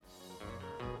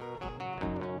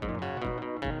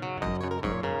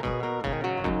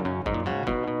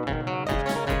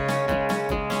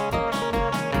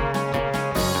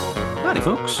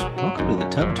Howdy, folks. Welcome to the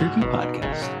Tub Turkey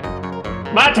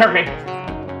Podcast. My turkey!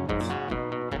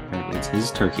 Apparently, it's his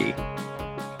turkey.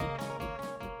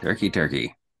 Turkey.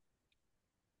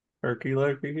 Turkey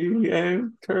lurkey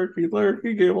and turkey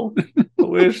lurkey gibble. I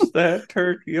wish that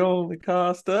turkey only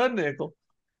cost a nickel.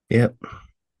 Yep.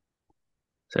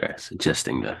 Sorry, it's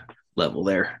adjusting the level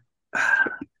there.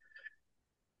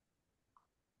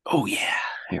 Oh, yeah.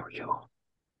 There we go.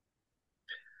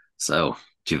 So,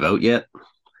 did you vote yet?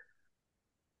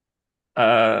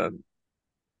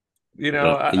 You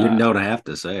know, You don't have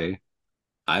to say.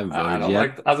 I haven't I voted don't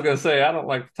yet. I was gonna say I don't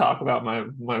like to talk about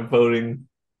my voting.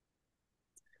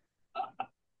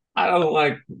 I don't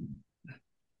like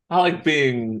I like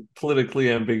being politically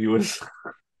ambiguous.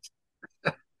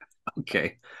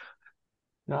 Okay.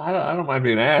 No, I don't mind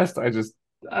being asked. I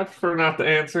prefer not to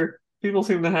answer. People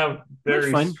seem to have That's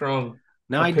very fine. strong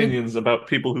Now, opinions about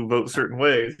people who vote certain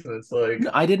ways, and it's like,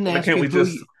 I didn't why ask can't you we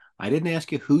just? I didn't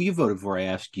ask you who you voted for. I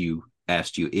asked you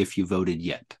if you voted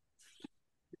yet.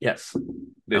 Yes.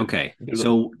 Okay.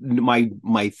 So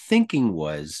my thinking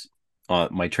was,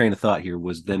 my train of thought here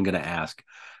was then going to ask,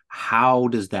 how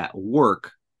does that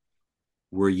work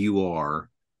where you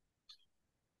are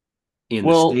in the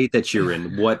Well, state that you're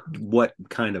in? What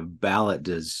kind of ballot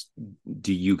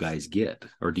do you guys get,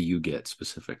 or do you get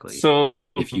specifically? so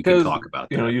If you can because talk about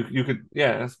that. you could,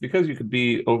 yeah, it's because you could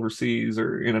be overseas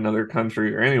or in another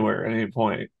country or anywhere at any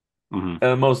point. Mm-hmm.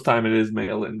 And most time it is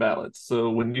mail-in ballots. So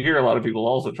when you hear a lot of people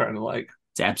also trying to like,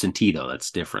 It's absentee though.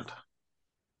 That's different.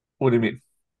 what do you mean?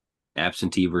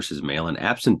 Absentee versus mail-in.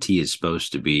 Absentee is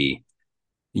supposed to be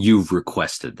you've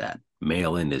requested that.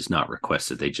 Mail-in is not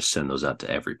requested. They just send those out to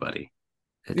everybody.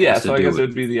 It Yeah, has to so I do guess it with,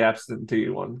 would be the absentee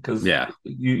one because yeah.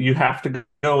 you have to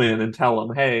go in and tell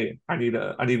them, hey, I need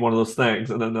one of those things,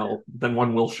 and then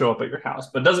one will show up at your house,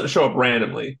 but it doesn't show up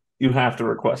randomly. You have to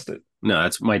request it. No,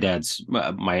 that's my dad's,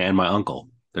 my uncle.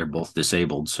 They're both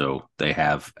disabled, so they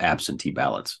have absentee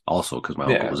ballots. Also, because my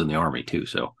uncle Yeah, was in the army too.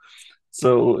 So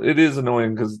so it is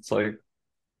annoying because it's like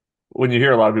when you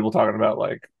hear a lot of people talking about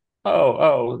like,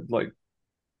 like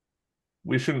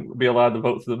we shouldn't be allowed to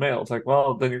vote through the mail. It's like,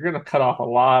 well, then you're going to cut off a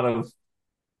lot of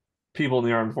people in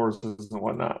the armed forces and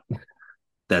whatnot.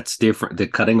 that's different. The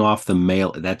cutting off the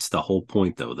mail. That's the whole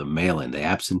point, though. The mail-in, the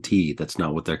absentee. That's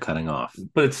not what they're cutting off.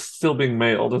 But it's still being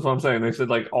mailed. That's what I'm saying. They said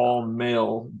like all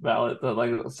mail ballot. I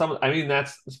mean,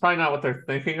 it's probably not what they're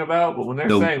thinking about. But when they're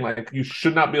No, saying like you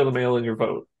should not be able to mail in your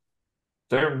vote,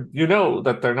 you know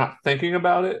that they're not thinking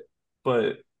about it.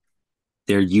 But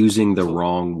they're using the so,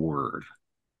 wrong word.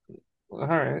 all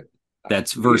right,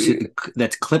 That's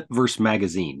clip versus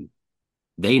magazine.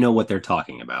 They know what they're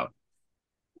talking about.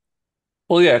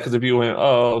 well, yeah, because if you went,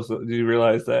 oh, so do you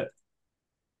realize that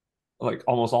like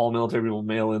almost all military people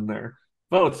mail in their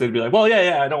votes? They'd be like, well,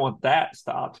 yeah, I don't want that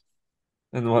stopped,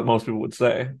 and what most people would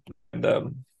say.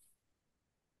 And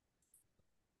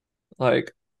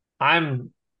like,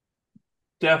 I'm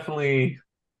definitely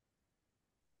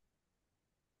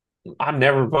I'm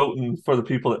never voting for the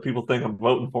people that people think I'm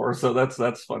voting for. So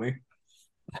that's funny.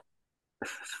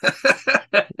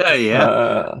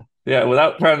 Yeah. Yeah,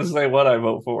 without trying to say what I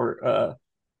vote for,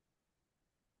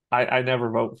 I never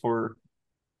vote for.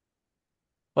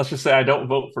 Let's just say I don't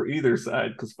vote for either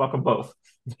side because fuck them both.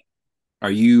 Are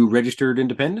you registered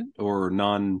independent or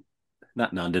not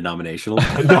non-denominational?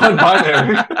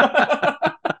 Non-binary.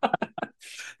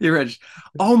 You're registered.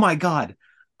 Oh my God.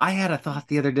 I had a thought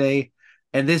the other day,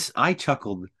 and I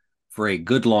chuckled for a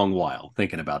good long while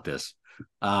thinking about this.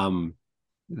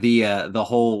 The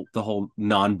whole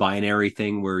non-binary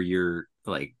thing where you're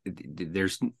like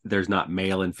there's not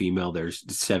male and female, there's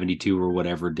 72 or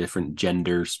whatever different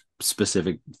gender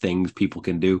specific things people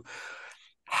can do.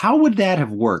 How would that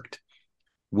have worked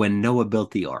when Noah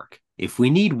built the ark? If we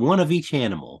need one of each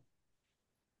animal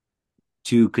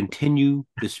to continue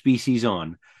the species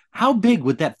on, how big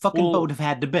would that fucking boat Well, have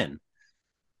had to been?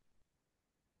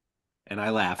 And I I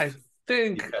laughed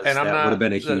think, because and I'm that would have not.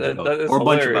 been a huge boat That is or a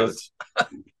bunch of hilarious,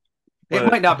 boats. It might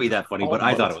but not be that funny, but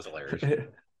I thought it almost. was hilarious.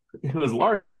 It was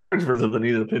large versus the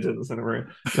need of the pigeon in the Santa Maria.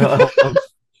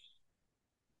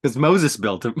 Because Moses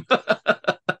built him.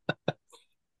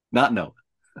 Not no.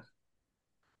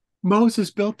 Moses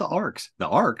built the arks. The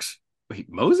arks? Wait,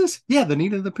 Moses? Yeah, the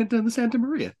Nina, the Pinta, and the Santa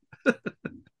Maria.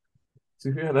 So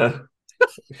you had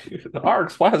the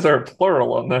arcs. Why is there a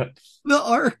plural on that? The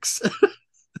arks.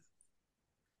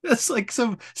 That's like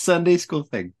some Sunday school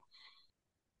thing.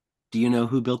 Do you know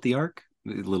who built the ark?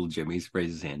 Little Jimmy's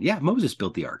raised his hand. Yeah, Moses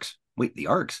built the arks. Wait, the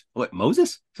arks? What,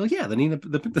 Moses? So yeah, the Nina,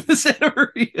 the Santa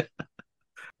Maria.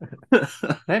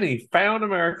 Then he found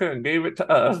America and gave it to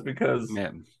us because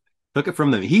Yeah. Took it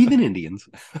from the heathen Indians.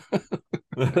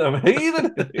 I'm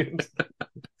heathen because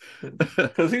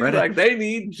he's right, like, they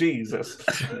need Jesus.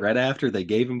 right after they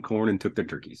gave him corn and took their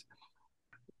turkeys.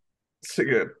 So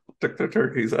good. Took the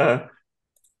turkeys. I'm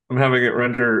having it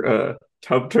render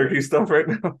tub turkey stuff right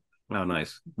now. Oh,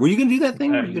 nice. Were you going to do that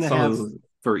thing? Were you And going to some have of this,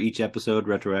 for each episode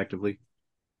retroactively?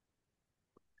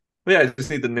 yeah, I just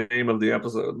need the name of the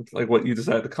episode, like what you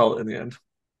decide to call it in the end.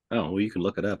 Oh, well, you can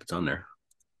look it up. It's on there.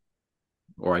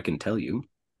 Or I can tell you.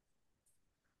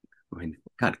 I mean,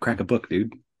 God, crack a book,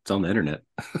 dude. It's on the internet.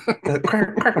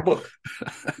 Crack a book.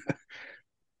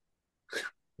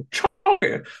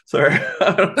 Okay. Sorry.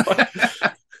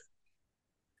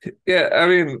 Yeah, I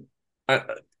mean, I,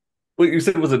 what you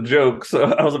said was a joke, so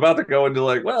I was about to go into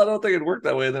like, well, I don't think it worked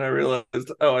that way. And then I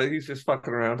realized, oh, he's just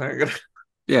fucking around.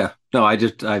 Yeah. No,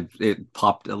 it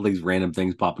popped, all these random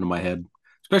things pop into my head,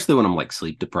 especially when I'm like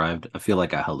sleep deprived. I feel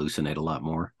like I hallucinate a lot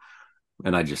more.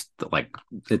 And I just like,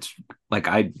 it's like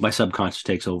my subconscious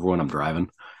takes over when I'm driving.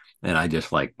 And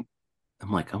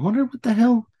I'm like, I wonder what the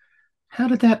hell, how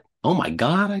did that, oh my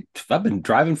God, I've been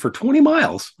driving for 20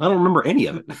 miles. I don't remember any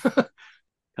of it.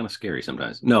 Kind of scary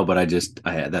sometimes. No, but I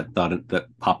had that thought that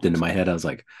popped into my head. I was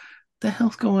like, the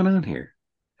hell's going on here?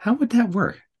 How would that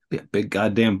work? Be a big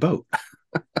goddamn boat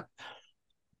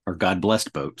or God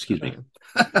blessed boat, excuse me.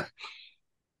 That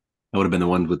would have been the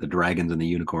ones with the dragons and the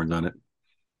unicorns on it,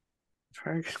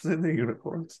 Dragons and the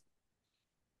unicorns.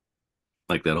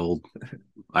 like that old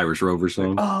Irish Rover Like,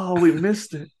 song. oh, we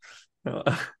missed it.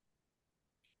 The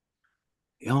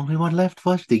only one left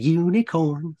was the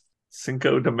unicorn.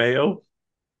 Cinco de Mayo.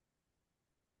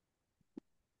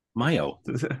 Mayo.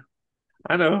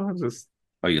 I know. I'm just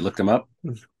Oh, you looked them up?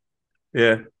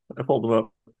 yeah. I pulled them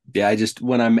up. Yeah, I just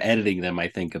when I'm editing them, I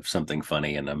think of something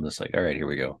funny, and I'm just like, all right, here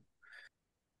we go.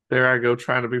 There I go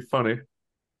trying to be funny.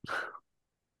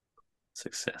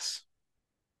 Success.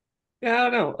 Yeah, I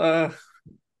don't know.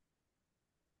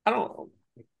 I don't.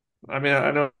 I mean,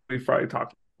 I know we've probably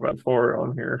talked about before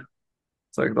on here.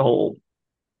 It's like the whole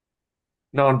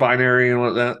non-binary and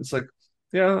what that. It's like,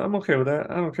 yeah, I'm okay with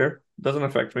that. I don't care. It doesn't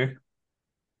affect me.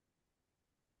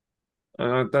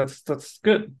 That's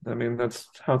good. I mean, that's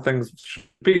how things should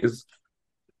be. Is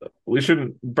we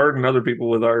shouldn't burden other people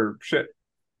with our shit.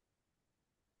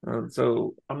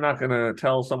 So I'm not gonna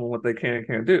tell someone what they can and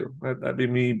can't do. That'd be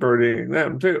me burdening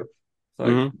them too. It's like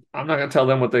Mm-hmm. I'm not gonna tell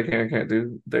them what they can and can't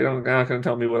do. They're not gonna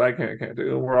tell me what I can and can't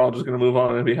do. We're all just gonna move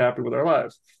on and be happy with our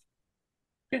lives.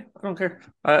 Yeah, I don't care.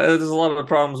 There's a lot of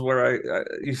problems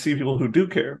where you see people who do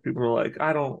care. People are like,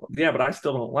 I don't, yeah, but I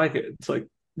still don't like it. It's like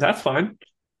that's fine.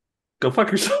 Go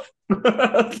fuck yourself.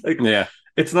 Like Yeah.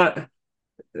 it's not.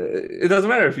 It doesn't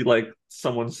matter if you like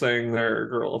someone saying they're a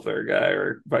girl if they're a guy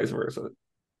or vice versa.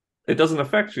 It doesn't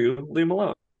affect you. Leave them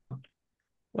alone.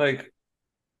 Like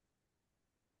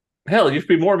hell, you should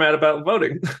be more mad about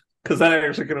voting because that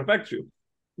actually can affect you.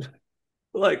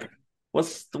 Like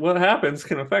what happens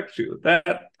can affect you.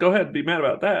 That go ahead, be mad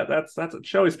about that. That's a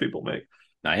choice people make.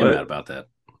 I am mad But about that.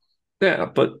 yeah,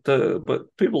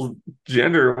 but people's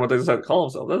gender and what they decide to call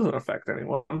themselves doesn't affect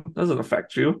anyone. Doesn't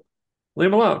affect you.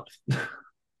 Leave them alone.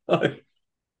 Like,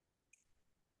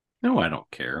 No, I don't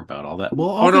care about all that. Well,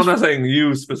 oh all no, I'm this. not saying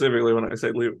you specifically when I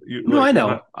say leave you. No, I Like I'm know.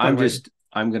 not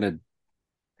talking about.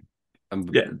 I'm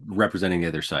Yeah. representing the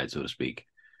other side, so to speak.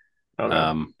 Okay.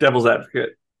 Um, Devil's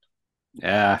advocate.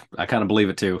 yeah, I kind of believe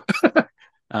it too.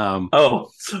 um, Oh,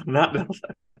 so not devil's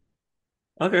advocate.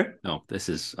 Okay. no,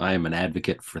 I am an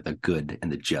advocate for the good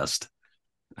and the just.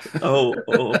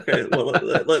 Okay. Well,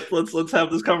 let's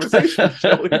have this conversation,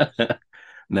 shall we?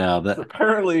 Now that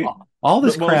Apparently, all the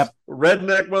this most crap,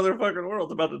 redneck motherfucking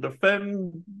world's about to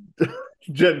defend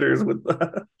genders with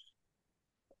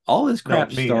all this no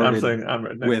crap me. I'm started saying I'm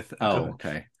redneck. with, Go oh, ahead.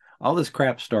 okay. All this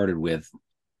crap started with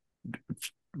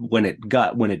when it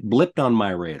blipped on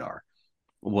my radar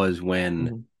was when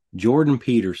Mhm. Jordan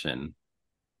Peterson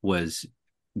was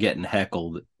getting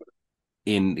heckled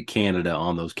in Canada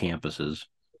on those campuses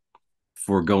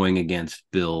for going against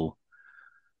Bill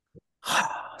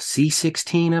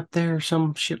C-16 up there,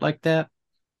 some shit like that.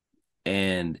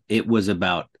 And it was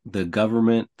about the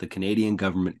government, the Canadian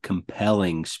government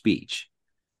compelling speech.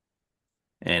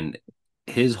 And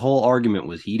his whole argument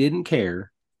was he didn't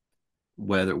care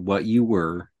whether what you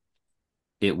were,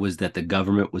 it was that the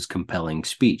government was compelling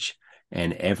speech.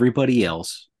 And everybody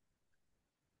else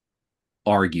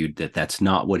argued that that's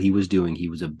not what he was doing. He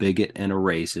was a bigot and a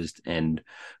racist and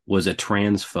was a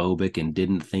transphobic and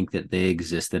didn't think that they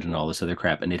existed and all this other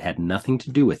crap. And it had nothing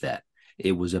to do with that.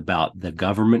 It was about the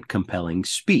government compelling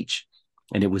speech.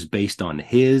 And it was based on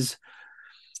the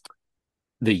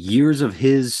years of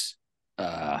his,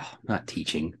 not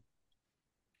teaching.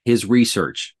 his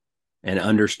research and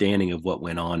understanding of what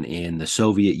went on in the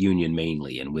Soviet Union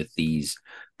mainly, and with these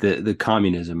the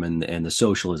communism and the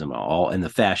socialism all and the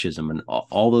fascism and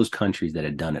all those countries that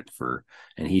had done it for,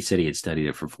 and he said he had studied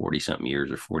it for 40 something years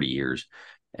or 40 years,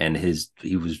 and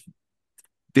he was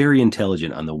very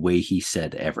intelligent on the way he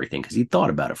said everything because he thought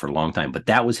about it for a long time. But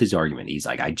that was his argument. He's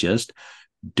like, I just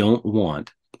don't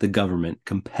want the government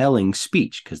compelling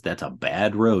speech because that's a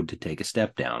bad road to take a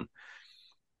step down.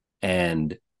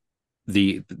 And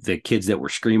the kids that were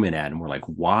screaming at him were like,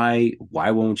 why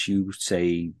won't you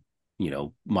say,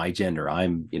 my gender,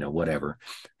 I'm, whatever.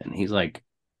 And he's like,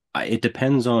 it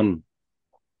depends on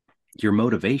your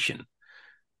motivation.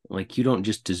 Like, you don't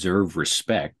just deserve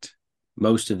respect.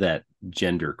 Most of that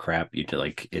gender crap,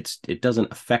 it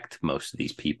doesn't affect most of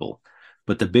these people.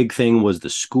 But the big thing was the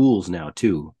schools now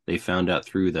too. They found out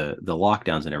through the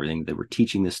lockdowns and everything, they were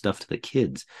teaching this stuff to the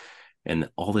kids, and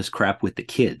all this crap with the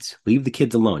kids. Leave the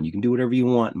kids alone. You can do whatever you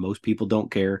want. Most people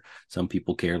don't care. Some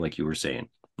people care, like you were saying.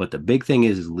 But the big thing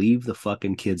is leave the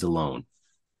fucking kids alone.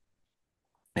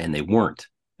 And they weren't.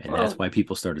 And that's Well, why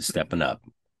people started stepping up.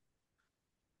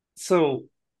 so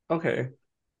okay,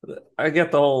 I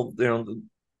get the whole,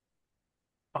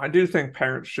 I do think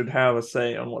parents should have a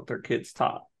say on what their kids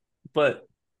taught. But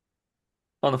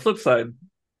on the flip side,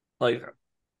 like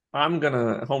I'm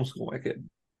gonna homeschool my kid.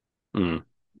 Mm.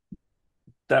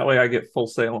 That way I get full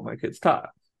say on what my kids taught.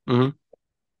 Mm-hmm.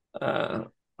 Uh,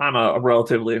 I'm a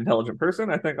relatively intelligent person.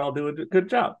 I think I'll do a good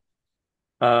job.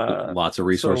 Lots of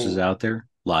resources So out there.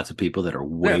 Lots of people that are yeah,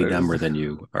 way there's dumber than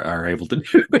you are able to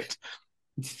do it.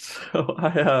 so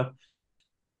I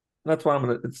that's what I'm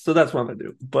gonna that's what I'm gonna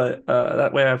do. But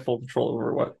that way I have full control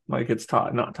over what my kids taught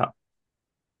and not taught.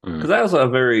 Mm. Because I also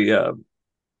have very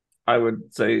I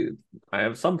would say I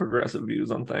have some progressive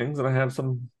views on things, and I have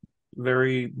some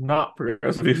very not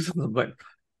progressive views on something.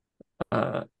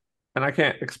 Uh, and I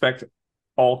can't expect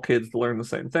all kids to learn the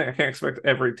same thing. I can't expect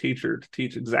every teacher to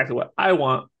teach exactly what I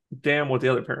want, damn what the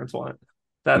other parents want.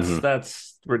 Mm-hmm.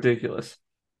 That's ridiculous.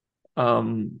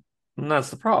 And that's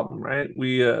the problem, right?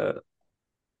 We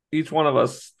each one of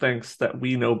us thinks that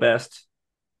we know best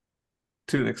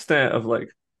to an extent of like,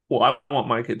 well, I want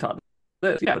my kid taught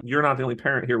this. Yeah, you're not the only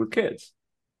parent here with kids.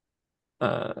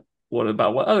 Uh, what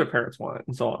about what other parents want,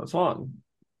 and so on and so on.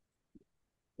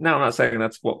 Now, I'm not saying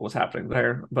that's what was happening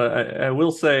there, but I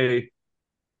will say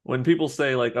when people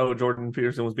say like, "Oh, Jordan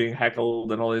Peterson was being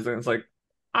heckled" and all these things, like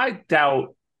I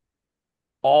doubt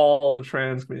all the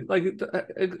trans community. Like,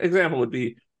 example would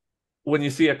be when you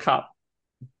see a cop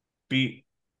beat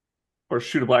or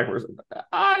shoot a black person.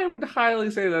 I would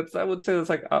highly say that's I would say that's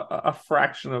like a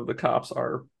fraction of the cops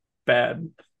are bad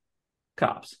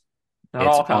cops. Not It's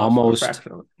all cops, but a almost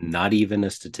fraction of them. not even a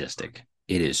statistic.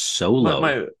 It is so My low.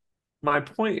 my my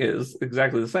point is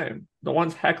exactly the same. The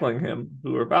ones heckling him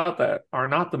who are about that are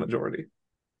not the majority.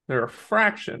 They're a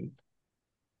fraction.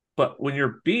 But when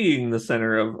you're being the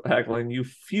center of heckling, you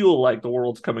feel like the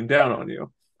world's coming down on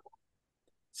you.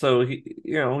 So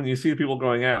when you see people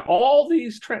going out, all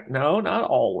these no, not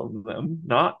all of them,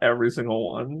 not every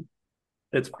single one.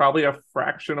 It's probably a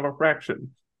fraction of a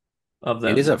fraction of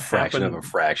It is a them fraction of a happen.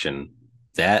 fraction.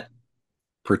 That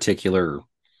particular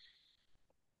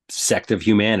sect of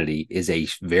humanity is a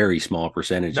very small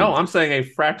percentage No, of I'm saying a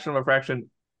fraction of a fraction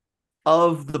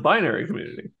of the binary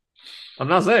community. I'm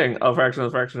not saying a fraction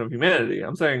of humanity.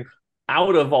 I'm saying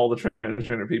out of all the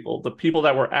transgender people, the people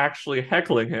that were actually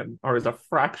heckling him are as a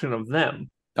fraction of them.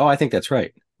 Oh, I think that's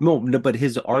right. No, but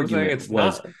his I'm saying argument it's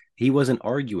was not. he wasn't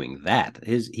arguing that.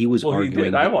 He was Well, he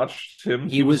did. arguing I watched him.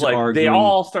 he He was was like, they arguing.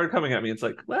 all started coming at me. It's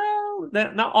like, well,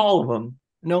 not all of them.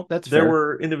 No, that's There fair.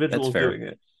 were That's individuals fair. doing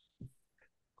it.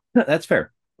 That's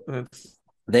fair. It's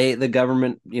The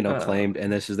government, uh, claimed,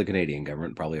 and this is the Canadian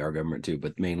government, probably our government too,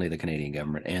 but mainly the Canadian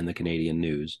government and the Canadian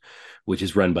news, which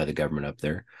is run by the government up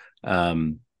there.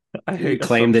 Um, I he hate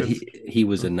claimed that assumptions. he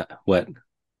was a what?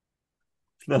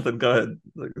 Nothing. Go ahead.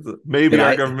 Like, maybe Did our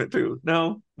I? government too.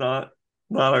 No, not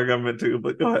our government too.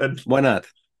 But go ahead, Why not?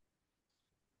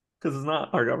 because it's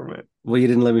not our government. Well, you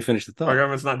didn't let me finish the Our thought.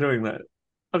 government's not doing that.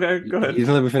 Okay, You go ahead.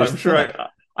 didn't let me finish I'm the sure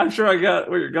thought. I'm sure I got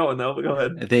where you're going though. But go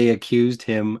ahead. They accused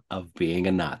him of being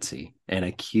a Nazi and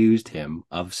accused him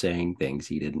of saying things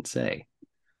he didn't say.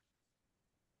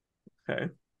 Okay.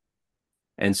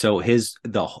 And so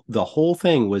the whole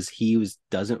thing was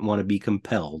doesn't want to be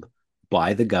compelled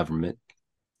by the government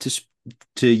to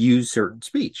to use certain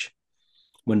speech.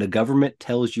 When the government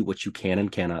tells you what you can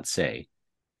and cannot say,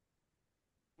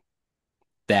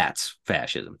 that's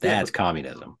fascism. Yeah, That's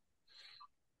communism.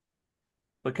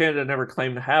 but Canada never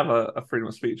claimed to have a freedom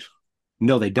of speech.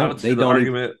 No, they I would don't. see They the don't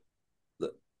even. argument.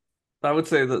 I would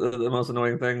say that the most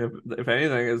annoying thing, if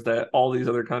anything, is that all these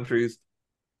other countries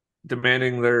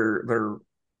demanding their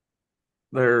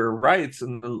rights,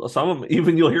 and some of them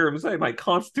even you'll hear them say, "My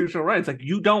constitutional rights." Like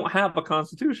you don't have a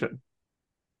constitution.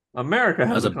 America That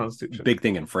has was a a constitution. big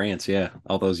thing in France. Yeah,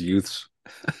 all those youths.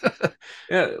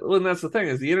 Yeah, well, and that's the thing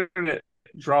is the internet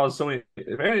draws so many.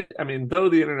 I mean, though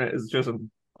the internet is just an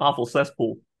awful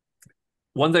cesspool,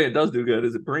 one thing it does do good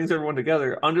is it brings everyone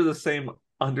together under the same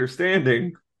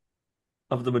understanding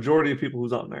of the majority of people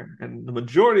who's on there. And the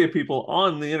majority of people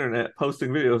on the internet posting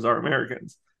videos are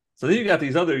Americans. So then you got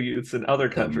these other youths in other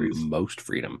The countries. most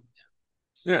freedom.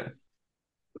 Yeah.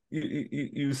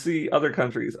 You see other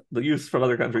countries, the youths from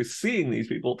other countries, seeing these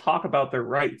people talk about their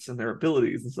rights and their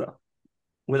abilities and stuff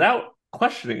without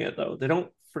questioning it, though.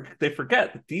 They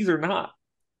forget that these are not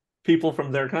people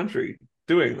from their country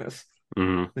doing this.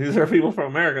 Hmm. These are people from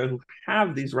America who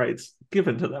have these rights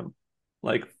given to them.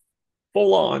 Like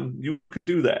full on, you could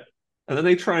do that. And then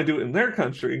they try and do it in their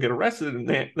country and get arrested, and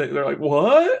they're like,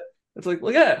 "What?" It's like,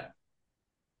 well, yeah,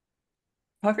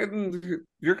 fucking,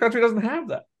 your country doesn't have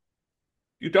that.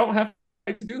 You don't have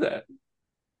to do that.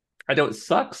 I know it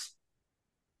sucks.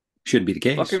 Shouldn't be the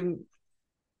case. Fucking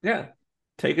yeah.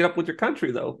 Take it up with your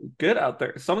country though. Get out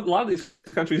there. A lot of these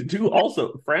countries do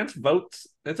also. France votes.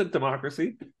 It's a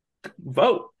democracy.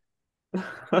 Vote.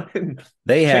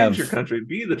 They Change your have country.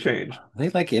 Be the change. they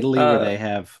like Italy where Uh, they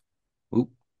have oop,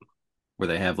 where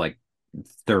they have like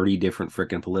 30 different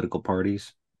freaking political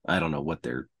parties. I don't know what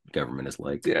their government is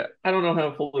like. yeah. I don't know how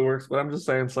it fully works, but I'm just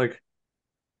saying it's like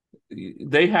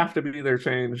they have to be their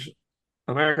change.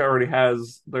 America already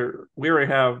has their. We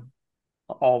already have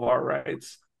all of our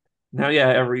rights. Now, yeah,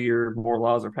 every year more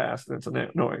laws are passed, and it's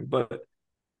annoying.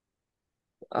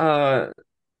 Uh,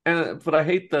 but I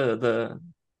hate the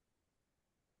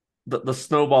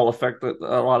snowball effect that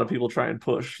a lot of people try and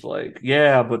push. Like,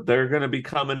 yeah, but they're going to be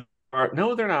coming.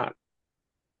 No, they're not.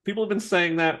 People have been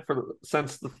saying that for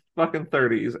since the fucking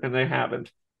 30s, and they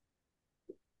haven't.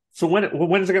 So when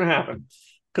is it going to happen?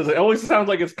 Because it always sounds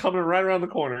like it's coming right around the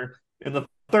corner. In the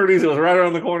 30s, it was right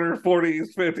around the corner.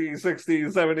 40s, 50s,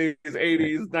 60s, 70s,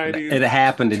 80s, 90s, It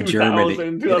happened in Germany.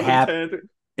 2000, 2010.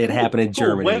 It happened Cool,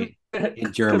 in cool. When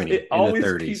Germany because it in the always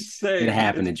 30s. keeps It saying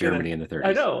happened it's in gonna. Germany in the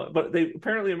I 30s. know, but they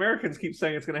apparently Americans keep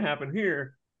saying it's gonna happen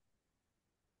here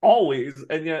always,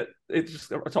 and yet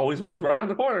it's always around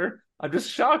the corner. I'm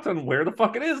just shocked on where the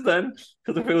fuck it is then,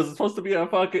 because if it was supposed to be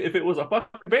if it was a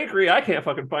fucking bakery, I can't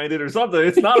fucking find it or something.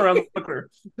 It's not around the corner.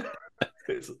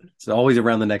 It's, It's always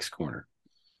around the next corner.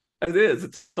 it is.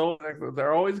 It's so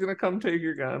they're always gonna come take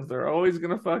your guns. They're always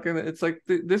gonna fucking. It's like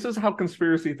this is how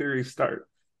conspiracy theories start.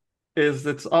 Is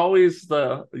it's always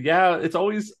it's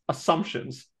always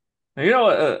assumptions. And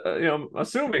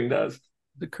assuming does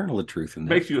The kernel of truth in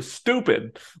there. makes you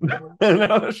stupid.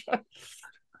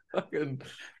 Fucking It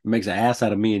makes an ass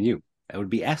out of me and you. That would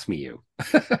be ask me you.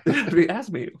 be ask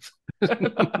me.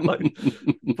 Like,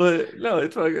 but no,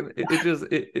 it's fucking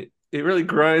it really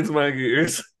grinds my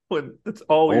gears when it's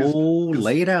always Oh,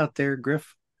 lay it out there,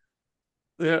 Griff.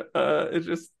 yeah, it's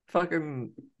just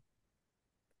fucking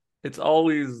it's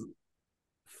always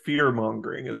fear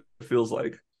mongering, it feels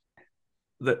like.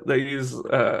 That they use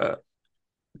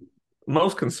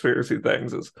most conspiracy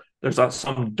things is there's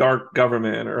some dark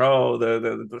government or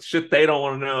the shit they don't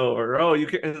want to know or you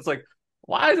can and it's like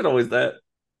why is it always that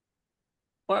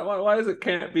why is it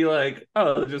can't be like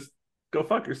just go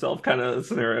fuck yourself kind of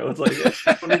scenario. It's like yeah,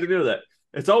 you don't need to do that.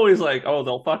 It's always like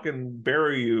they'll fucking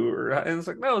bury you and it's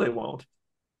like no they won't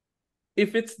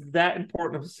if it's that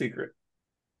important of a secret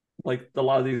like a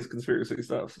lot of these conspiracy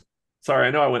stuff. Sorry,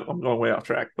 I know I'm going way off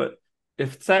track, but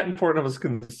if it's that important of a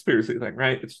conspiracy thing,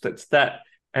 right? It's that,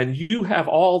 and you have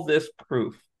all this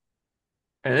proof,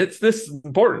 and it's this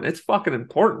important. It's fucking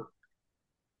important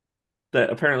that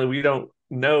apparently we don't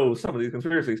know some of these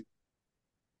conspiracies.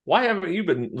 Why haven't you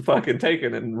been fucking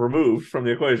taken and removed from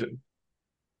the equation?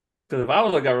 Because if I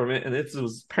was a government and it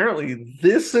was apparently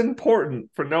this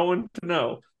important for no one to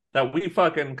know that we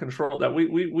fucking control that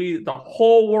we the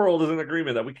whole world is in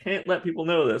agreement that we can't let people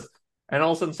know this, and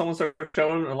all of a sudden someone starts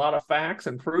showing a lot of facts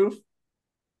and proof,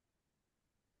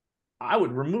 I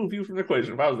would remove you from the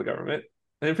equation if I was the government.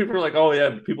 And if people are like, oh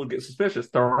yeah, people get suspicious,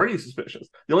 they're already suspicious.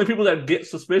 The only people that get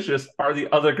suspicious are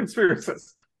the other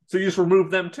conspiracists. So you just remove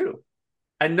them too.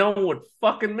 And no one would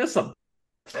fucking miss them.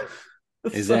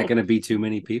 Is that So going to be too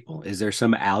many people? Is there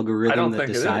some I algorithm don't that think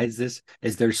it is. decides this?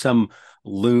 Is there some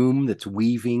loom that's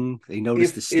weaving? They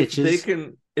notice the If they stitches.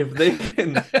 can if they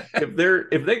can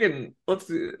if they can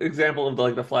let's example of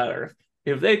like the flat earth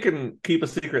if they can keep a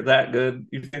secret that good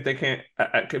you think they can't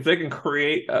if they can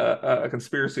create a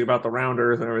conspiracy about the round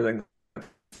earth and everything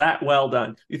that well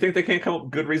done. You think they can't come up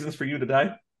with good reasons for you to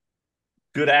die?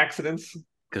 Good accidents?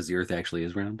 Because the Earth actually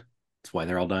is round. That's why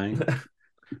they're all dying.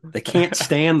 They can't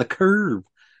stand the curve.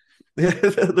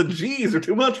 The G's are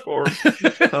too much for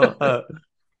them.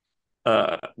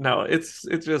 No, it's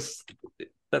just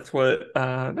that's what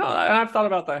no, I've thought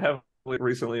about that heavily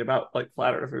recently about like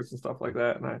flat earthers and stuff like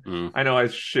that. And Mm. I know I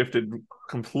shifted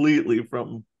completely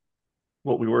from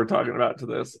what we were talking about to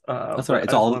this. That's all right. But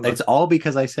It's I just all wanted it's to, all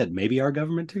because I said maybe our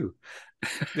government too.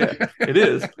 yeah, it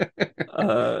is.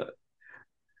 Uh,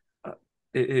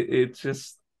 it's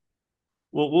just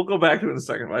we'll go back to it in a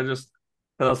second.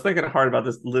 But I was thinking hard about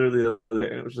this literally the other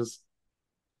day. It was just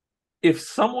if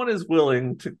someone is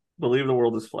willing to believe the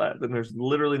world is flat, then there's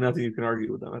literally nothing you can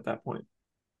argue with them at that point.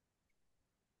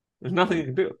 There's nothing you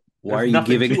can do. Why are There's you nothing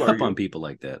giving to up on argue. people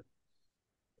like that?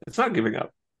 It's not giving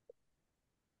up.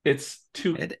 It's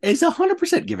It is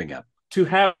 100% giving up. to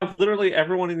have literally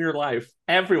everyone in your life,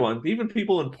 everyone, even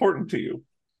people important to you,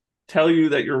 tell you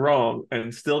that you're wrong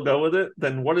and still go with it.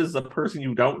 Then what is the person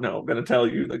you don't know going to tell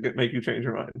you that make you change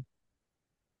your mind?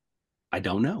 I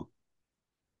don't know.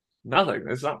 Nothing.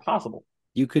 It's not possible.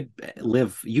 You could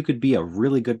be a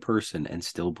really good person and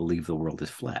still believe the world is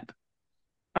flat.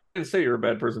 I didn't say you're a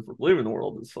bad person for believing the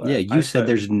world is Yeah, flat. you I said said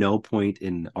there's no point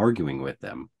in arguing with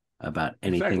them about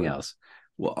anything exactly. else.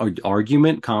 Well,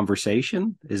 argument,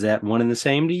 conversation, is that one and the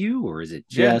same to you, or is it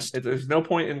Yeah, just there's no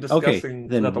point in okay? discussing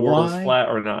Then that the world is why? flat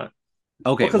or not.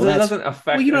 Well, Okay, because well it that's doesn't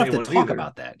well, you affect don't have to anyone talk either.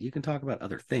 about that. You can talk about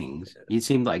other things. You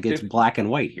seem like it's If black and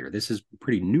white here. This is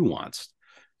pretty nuanced.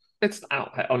 it's,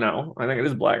 oh no, I think it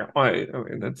is black and white. I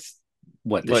mean, it's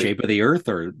What, the like, shape of the earth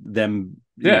or them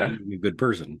yeah, being a good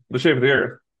person? the shape of the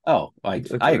earth. Oh, I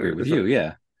agree with It's you. a,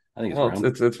 Yeah, I think it's well, round.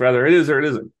 it's rather it is or it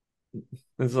isn't.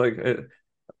 It's like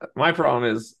my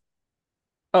problem is,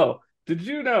 oh, did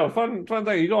you know? Fun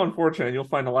thing. You go on 4chan, you'll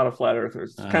find a lot of flat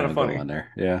earthers. It's I kind of don't go funny. on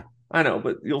there. Yeah. I know,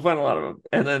 but you'll find a lot of them,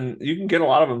 and then you can get a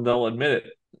lot of them. They'll admit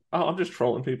it. Oh, I'm just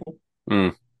trolling people.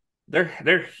 Mm.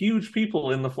 They're huge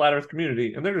people in the flat Earth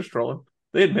community, and they're just trolling.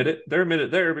 They admit it. They're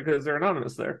admitted there because they're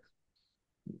anonymous there.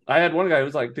 I had one guy who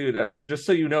was like, "Dude, just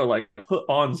so you know, like, put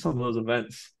on some of those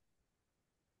events."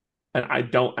 And I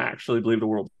don't actually believe the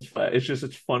world is flat. It's just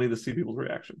it's funny to see people's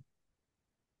reaction.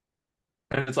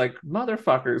 And it's like,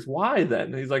 motherfuckers, why then?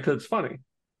 And he's like, because it's funny.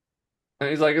 And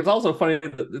he's like, it's also funny.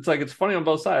 It's like it's funny on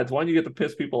both sides. One, you get to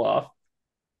piss people off,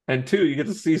 and two, you get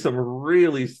to see some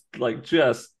really like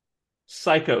just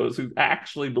psychos who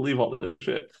actually believe all this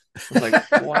shit. It's like,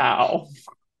 wow.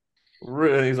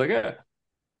 And he's like, yeah.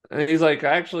 And he's like,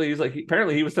 actually, he's like,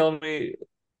 apparently he was telling me,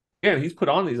 yeah, he's put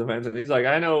on these events, and he's like,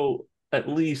 I know at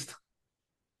least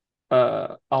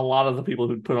a lot of the people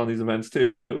who put on these events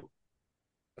too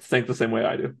think the same way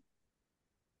I do.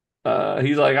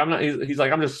 He's like, I'm not. He's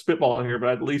like, I'm just spitballing here, but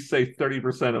I'd at least say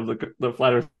 30% of the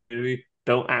flat Earth community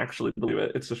don't actually believe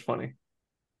it. It's just funny.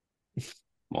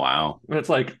 Wow. And it's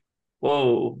like,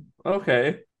 whoa,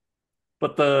 okay.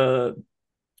 But the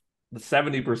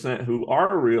 70% who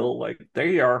are real, like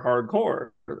they are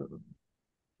hardcore.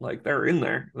 Like they're in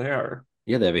there. They are.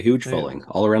 Yeah, they have a huge They, following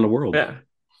all around the world. yeah.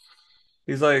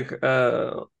 He's like,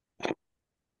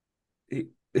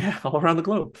 yeah, all around the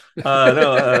globe.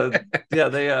 No, yeah,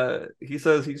 they he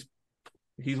says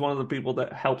he's one of the people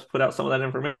that helps put out some of that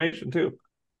information too.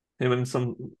 Him and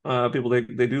some people they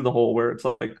do the whole where it's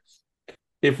like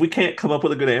if we can't come up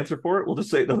with a good answer for it, we'll just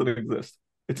say it doesn't exist.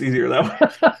 It's easier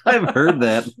that way. I've heard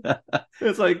that.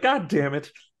 It's like, God damn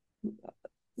it.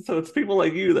 So it's people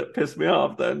like you that piss me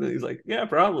off then. And he's like, yeah,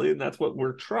 probably. And that's what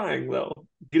we're trying though.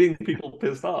 Getting people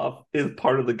pissed off is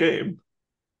part of the game.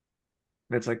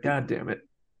 And it's like, God damn it.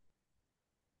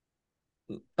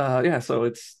 Yeah, so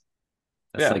it's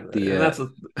That's yeah, like the and that's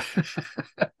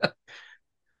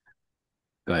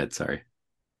go ahead, sorry.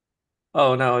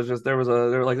 oh no, it's just there was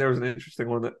an interesting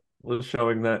one that was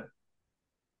showing that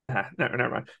never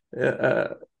mind.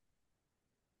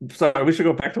 Sorry, we should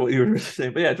go back to what you were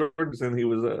saying. But yeah, Jorgensen, he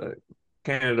was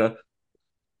Canada,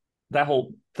 that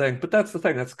whole thing. But that's the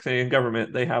thing, that's Canadian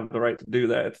government. They have the right to do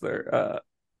that. It's their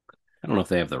I don't know if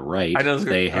they have the right. I know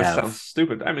They this sounds have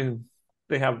stupid.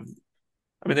 They have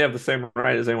they have the same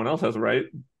right as anyone else has a right.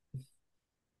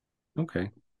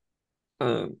 okay.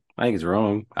 Uh, I think it's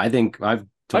wrong. I think I've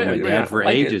oh told yeah, my you may dad not for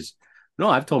like it. ages. No,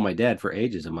 I've told my dad for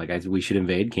ages. I'm like, we should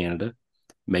invade Canada,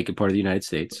 make it part of the United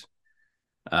States.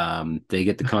 They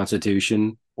get the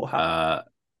Constitution, Wow. uh,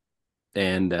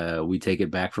 and we take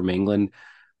it back from England.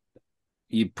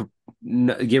 You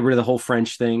get rid of the whole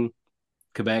French thing.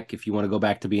 Quebec, if you want to go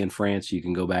back to being France, you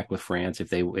can go back with France if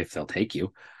they'll take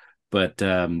you. But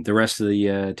the rest of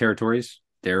the territories,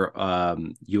 they're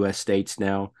U.S. states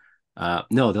now.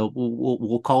 No,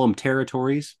 we'll call them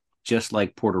territories, just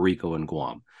like Puerto Rico and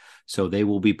Guam. So they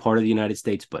will be part of the United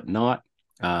States, but not.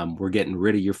 We're getting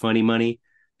rid of your funny money.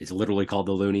 It's literally called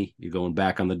the loonie. You're going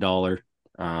back on the dollar.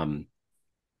 Um,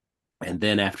 and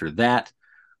then after that,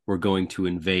 we're going to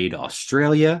invade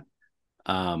Australia.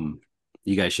 Um,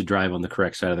 you guys should drive on the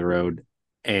correct side of the road,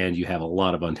 and you have a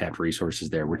lot of untapped resources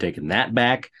there. We're taking that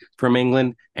back from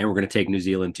England, and we're going to take New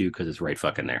Zealand too because it's right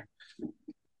fucking there.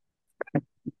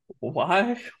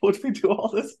 Why would we do all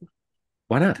this?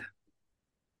 Why not?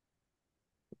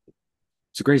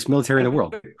 It's the greatest military I in the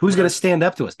world. think Who's going to we're, stand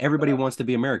up to us? Everybody uh, wants to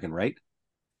be American, right?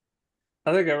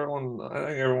 I think everyone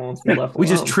wants to be Yeah, left we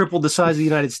just alone. tripled the size of the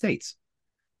United States.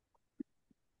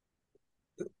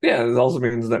 Yeah, it also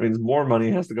means that means more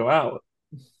money has to go out.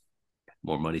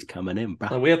 More money's coming in, bro.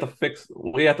 Like we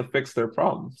have to fix their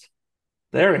problems.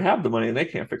 They already have the money and they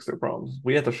can't fix their problems.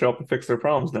 We have to show up and fix their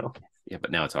problems now. Yeah,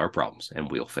 but now it's our problems, and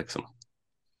we'll fix them.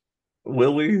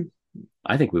 Will we?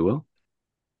 I think we will.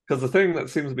 Because the thing that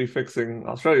seems to be fixing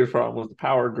Australia's problem was the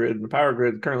power grid, and the power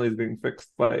grid currently is being fixed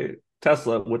by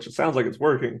Tesla, which it sounds like it's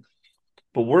working.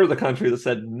 But we're the country that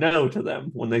said no to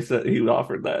them when they said he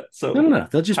offered that. No, no, So no.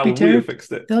 They'll just how be would we have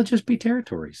fixed it? They'll just be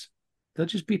territories. They'll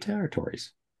just be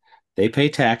territories. They pay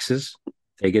taxes.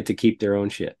 They get to keep their own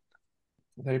shit.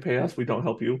 They pay us, we don't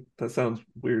help you. That sounds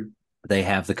weird. They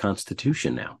have the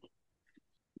Constitution now.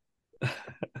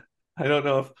 I don't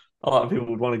know if a lot of people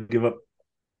would want to give up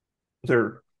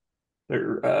their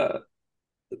their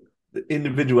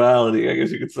individuality, I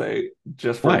guess you could say,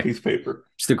 just for a Why? piece of paper.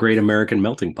 It's the great American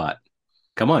melting pot.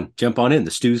 Come on, jump on in.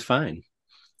 The stew's fine.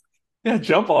 Yeah,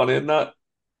 jump on it, not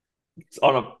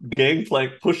on a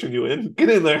gangplank pushing you in. Get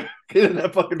in there. Get in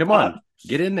that fucking Come on, pot.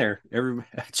 get in there. Every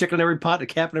chicken every pot, a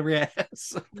cap in every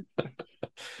ass.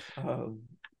 Um,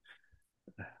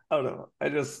 I don't know. I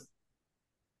just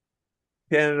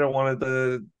Canada wanted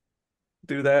to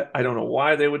do that. I don't know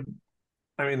why they would.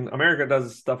 I mean, America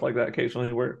does stuff like that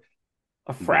occasionally where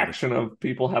a Never. fraction of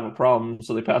people have a problem,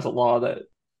 so they pass a law that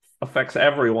affects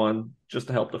everyone just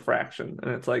to help the fraction.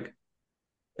 And it's like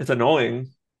it's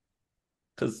annoying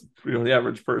because the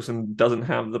average person doesn't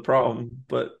have the problem,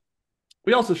 but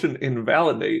we also shouldn't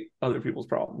invalidate other people's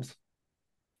problems.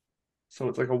 So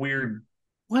it's like a weird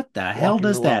What the hell walking the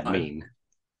does that line. mean?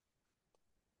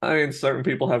 I mean, certain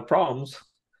people have problems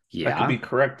that could Yeah. be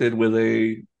corrected with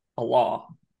a law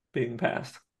being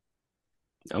passed.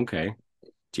 Okay.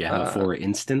 Do you have a Uh, for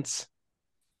instance?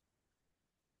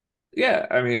 yeah,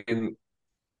 I mean,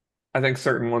 I think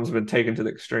certain ones have been taken to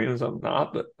the extremes. I'm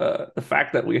not, but the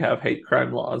fact that we have hate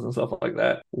crime laws and stuff like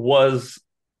that was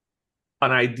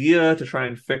an idea to try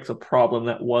and fix a problem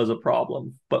that was a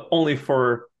problem, but only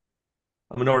for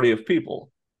a minority of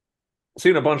people.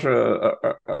 Seeing a bunch of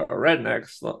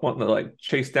rednecks wanting to like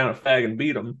chase down a fag and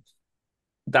beat them,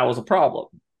 that was a problem.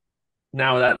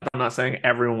 Now that I'm not saying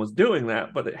everyone was doing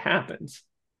that, but it happens.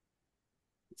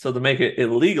 So to make it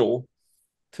illegal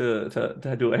to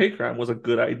do a hate crime was a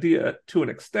good idea to an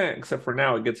extent, except for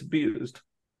now it gets abused,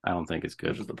 I don't think it's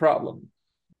which good. is the problem.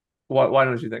 Why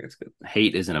don't you think it's good?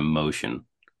 Hate is an emotion,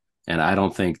 and I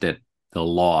don't think that the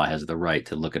law has the right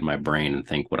to look at my brain and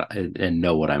think and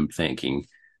know what I'm thinking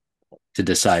to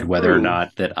decide whether or True.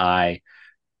 not that I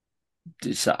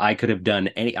could have done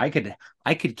any.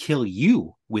 I could kill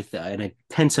you with an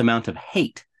intense amount of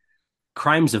hate.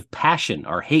 Crimes of passion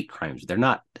are hate crimes. They're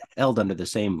not held under the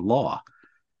same law.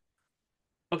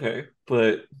 Okay,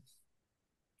 but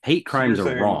Hate so you're crimes are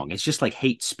saying, wrong. It's just like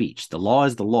hate speech. The law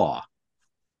is the law.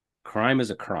 Crime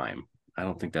is a crime. I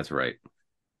don't think that's right.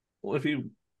 well, if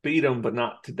you beat them but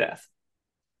not to death,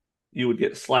 you would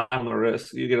get slapped on the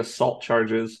wrist, you get assault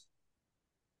charges.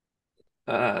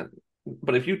 Uh,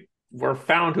 but if you were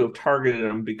found to have targeted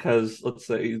him because, let's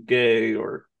say, he's gay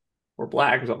or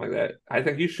black or something like that, I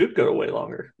think you should go to way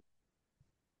longer.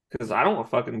 Because I don't want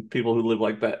fucking people who live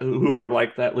like that, who are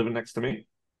like that living next to me.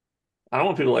 I don't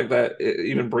want people like that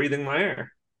even breathing my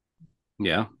air.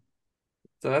 Yeah,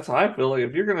 So that's how I feel. Like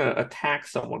if you're gonna attack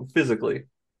someone physically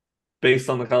based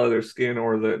on the color of their skin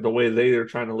or the way they are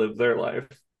trying to live their life,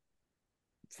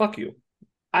 fuck you.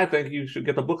 I think you should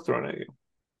get the book thrown at you.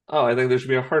 Oh, I think there should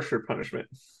be a harsher punishment.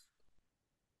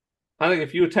 I think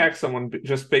if you attack someone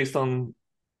just based on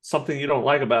something you don't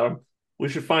like about them, we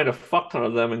should find a fuck ton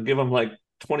of them and give them like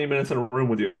 20 minutes in a room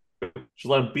with you. Just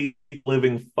let them beat the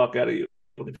living fuck out of you.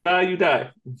 If you die, you die.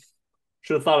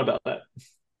 Should have thought about that.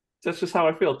 That's just how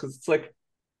I feel. Because it's like,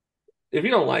 if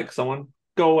you don't like someone,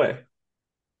 go away.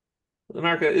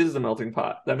 America is the melting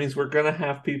pot. That means we're going to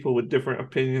have people with different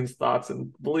opinions, thoughts,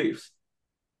 and beliefs.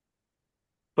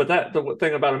 But the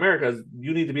thing about America is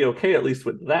you need to be okay at least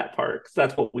with that part because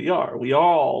that's what we are. We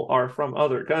all are from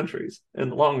other countries in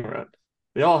the long run.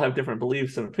 We all have different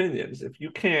beliefs and opinions. If you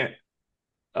can't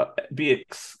be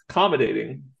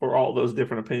accommodating for all those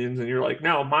different opinions and you're like,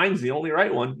 no, mine's the only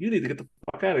right one, you need to get the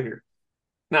fuck out of here.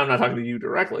 Now, I'm not talking to you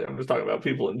directly. I'm just talking about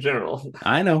people in general.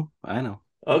 I know, I know.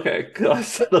 Okay,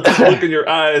 because the look in your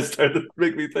eyes tried to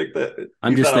make me think that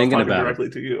I'm you just thought I was thinking talking about it. directly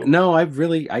to you. No,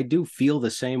 I do feel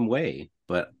the same way,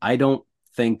 but I don't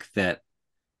think that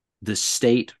the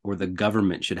state or the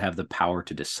government should have the power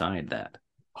to decide that.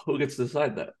 Who gets to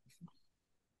decide that?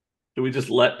 Do we just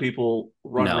let people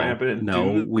run No, rampant and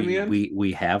no, do in the we end? we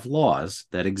we have laws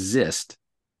that exist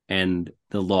and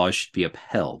the laws should be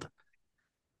upheld.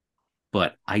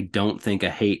 But I don't think a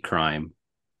hate crime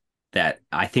that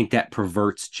I think that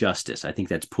perverts justice. I think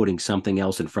that's putting something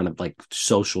else in front of like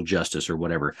social justice or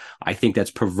whatever. I think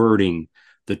that's perverting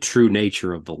the true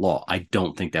nature of the law. I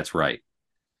don't think that's right.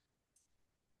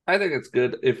 I think it's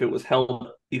good if it was held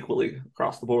equally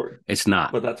across the board, It's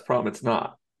not. but that's the problem. It's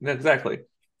not. Exactly.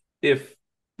 If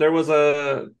there was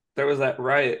that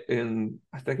riot in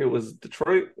I think it was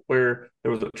Detroit where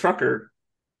there was a trucker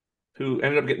who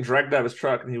ended up getting dragged out of his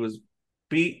truck and he was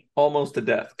beat almost to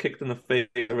death, kicked in the face,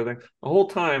 everything. The whole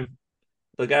time,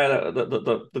 the guy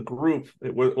that the group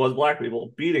was black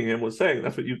people beating him was saying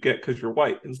that's what you get because you're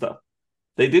white and stuff.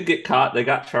 They did get caught, they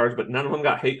got charged, but none of them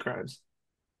got hate crimes.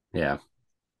 Yeah.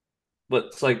 But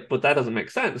it's like, but that doesn't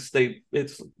make sense.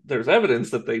 It's there's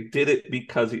evidence that they did it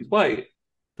because he's white.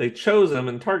 They chose him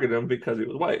and targeted him because he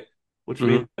was white, which Mm-hmm.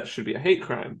 means that should be a hate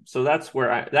crime. So that's where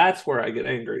I get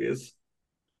angry is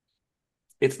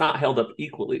it's not held up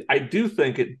equally. I do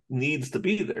think it needs to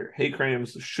be there. Hate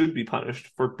crimes should be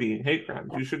punished for being hate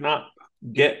crimes. You should not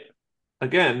get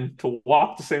again to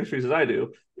walk the same streets as I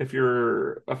do if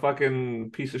you're a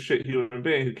fucking piece of shit human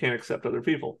being who can't accept other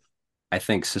people. I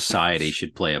think society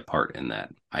should play a part in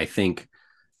that. I think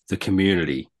the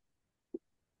community,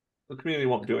 The community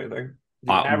won't do anything.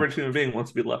 The uh, average human being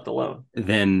wants to be left alone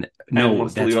then and no,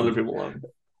 wants to leave that's other people alone.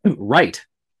 right.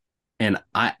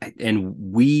 And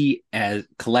we as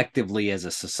collectively as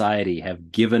a society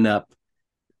have given up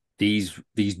these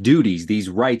duties, these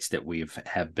rights that we've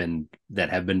have been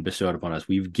bestowed upon us.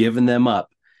 We've given them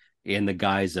up in the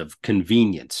guise of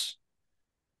convenience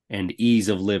and ease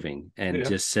of living, and Yeah,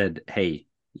 just said, "Hey,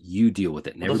 you deal with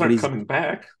it." And but those aren't everybody's coming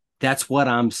back. that's what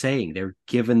I'm saying. They're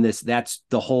given this. That's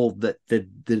the whole the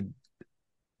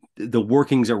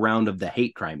workings around of the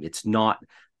hate crime. It's not.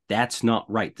 That's not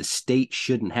right. The state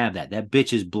shouldn't have that. That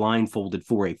bitch is blindfolded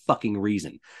for a fucking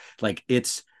reason. Like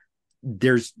it's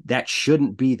there's that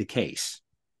shouldn't be the case.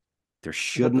 There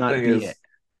should But the not thing be it. is,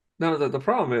 no, the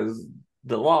problem is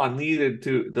the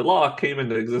law came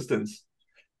into existence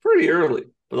pretty early,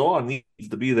 but the law needs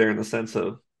to be there in the sense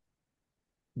of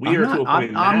we I'm are not. to a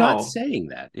point I'm not now. saying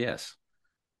that. Yes,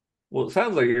 Well, it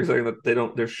sounds like you're saying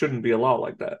that there shouldn't be a law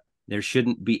like that. there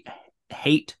shouldn't be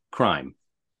hate crime.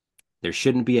 There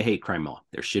shouldn't be a hate crime law.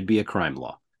 There should be a crime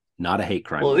law, not a hate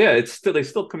crime Well, law. yeah, it's still they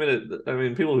still committed. I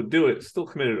mean, people who do it still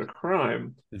committed a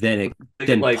crime. Then But they get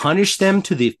then like, punish them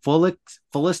to the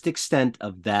fullest extent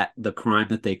of that the crime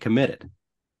that they committed.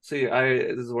 see, I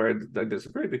this is where I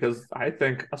disagree because I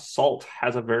think assault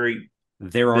has a very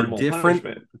There are minimal different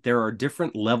punishment. there are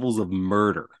different levels of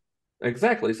murder.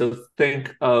 Exactly. So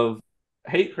think of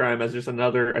hate crime as just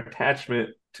another attachment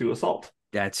to assault.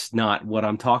 That's not what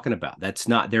I'm talking about. That's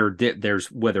not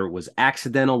there's whether it was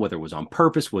accidental, whether it was on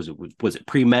purpose, was it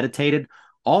premeditated?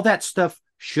 All that stuff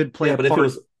should play Yeah, a but if it part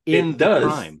was, in it the does.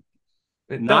 crime,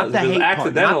 It not does. the If it was hate part,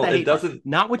 not accidental, the it hate part, doesn't.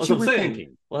 not what That's you what I'm were saying.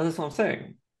 thinking. Well, that's what I'm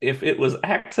saying. If it was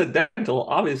accidental,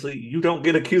 obviously you don't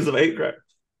get accused of hate crime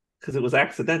because it was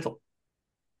accidental.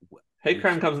 Hate We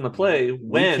crime comes into play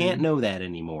we can't when know that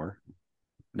anymore.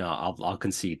 No, I'll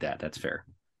concede that. That's fair.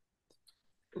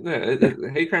 yeah,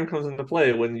 hate crime comes into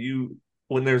play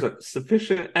when there's a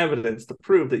sufficient evidence to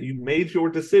prove that you made your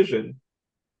decision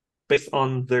based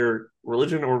on their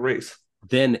religion or race.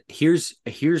 Then here's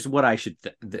what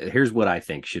here's what I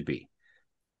think should be.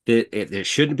 It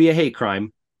shouldn't be a hate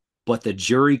crime, but the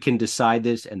jury can decide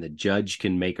this and the judge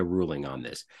can make a ruling on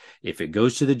this. If it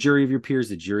goes to the jury of your peers,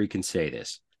 the jury can say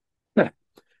this.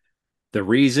 The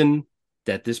reason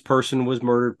that this person was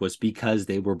murdered was because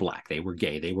they were black, they were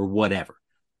gay, they were whatever.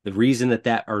 The reason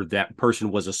that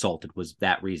person was assaulted was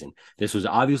that reason. This was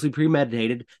obviously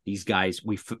premeditated. These guys,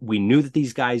 we knew that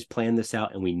these guys planned this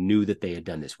out, and we knew that they had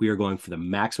done this. We are going for the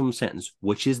maximum sentence,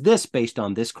 which is this based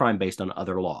on this crime, based on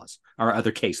other laws or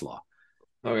other case law.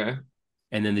 Okay.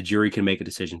 And then the jury can make a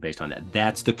decision based on that.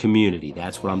 That's the community.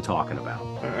 That's what I'm talking about.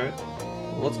 All right.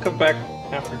 Well, let's come back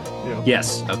after,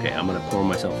 Yes. Okay, I'm gonna pour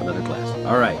myself another glass.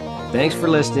 All right. Thanks for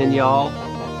listening, y'all.